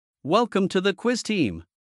Welcome to the quiz team.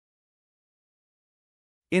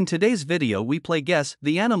 In today's video we play Guess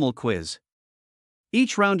the Animal quiz.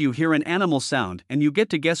 Each round you hear an animal sound and you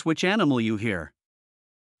get to guess which animal you hear.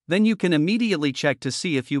 Then you can immediately check to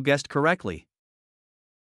see if you guessed correctly.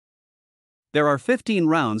 There are 15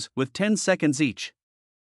 rounds with 10 seconds each.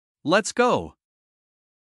 Let's go!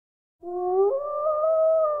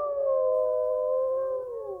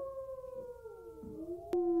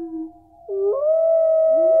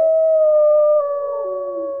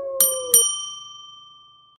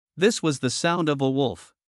 This was the sound of a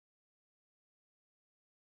wolf.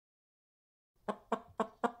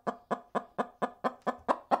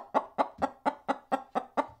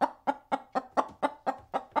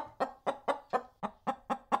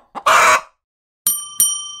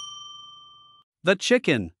 The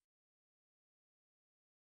chicken.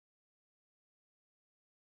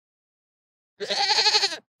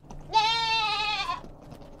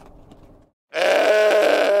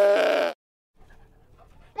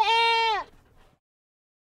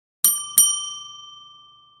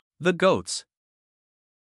 The goats.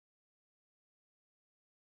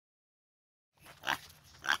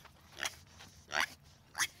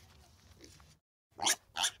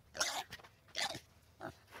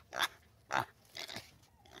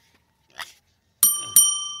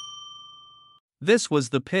 This was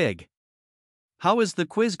the pig. How is the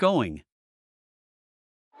quiz going?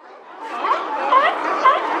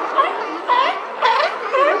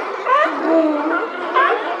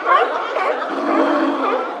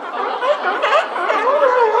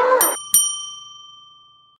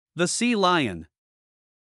 The sea lion.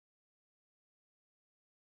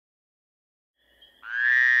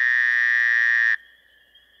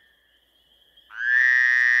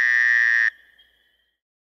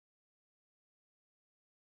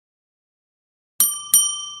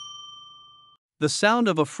 The sound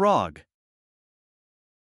of a frog.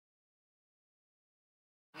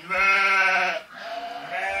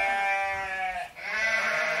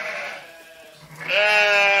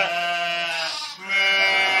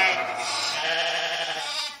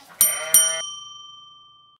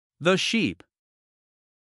 The sheep.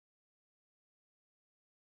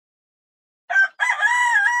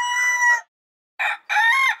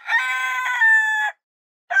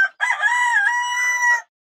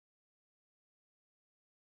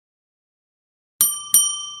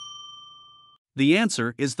 The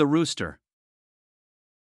answer is the rooster.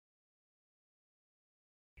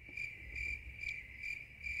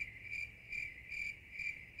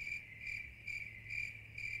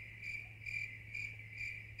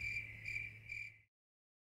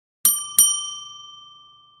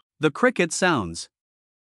 The cricket sounds.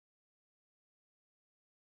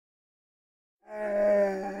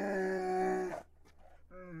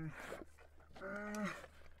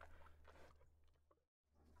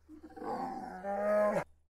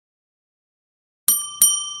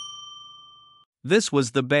 This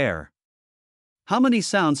was the bear. How many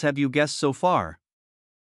sounds have you guessed so far?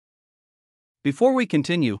 Before we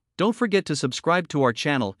continue, don't forget to subscribe to our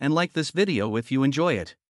channel and like this video if you enjoy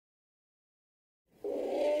it.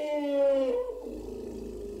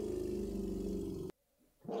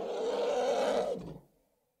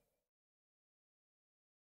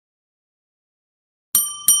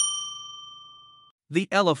 The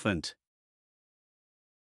elephant.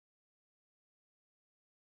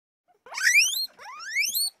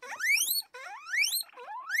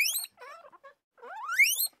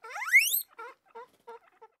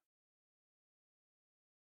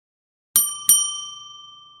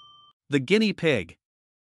 The guinea pig.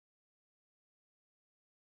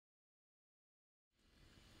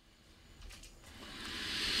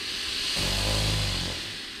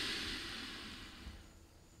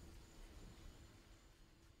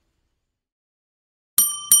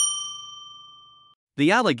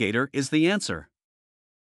 The alligator is the answer.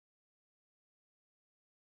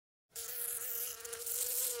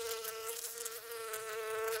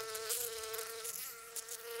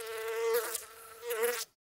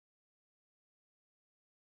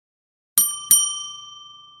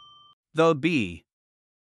 The bee.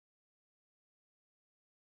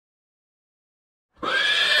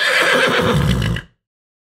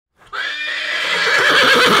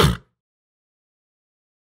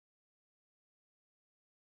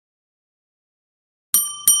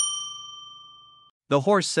 The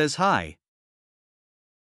horse says hi.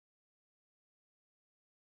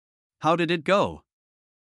 How did it go?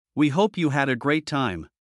 We hope you had a great time.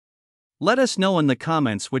 Let us know in the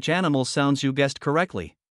comments which animal sounds you guessed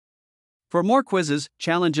correctly. For more quizzes,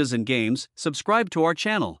 challenges and games, subscribe to our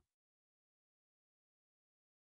channel.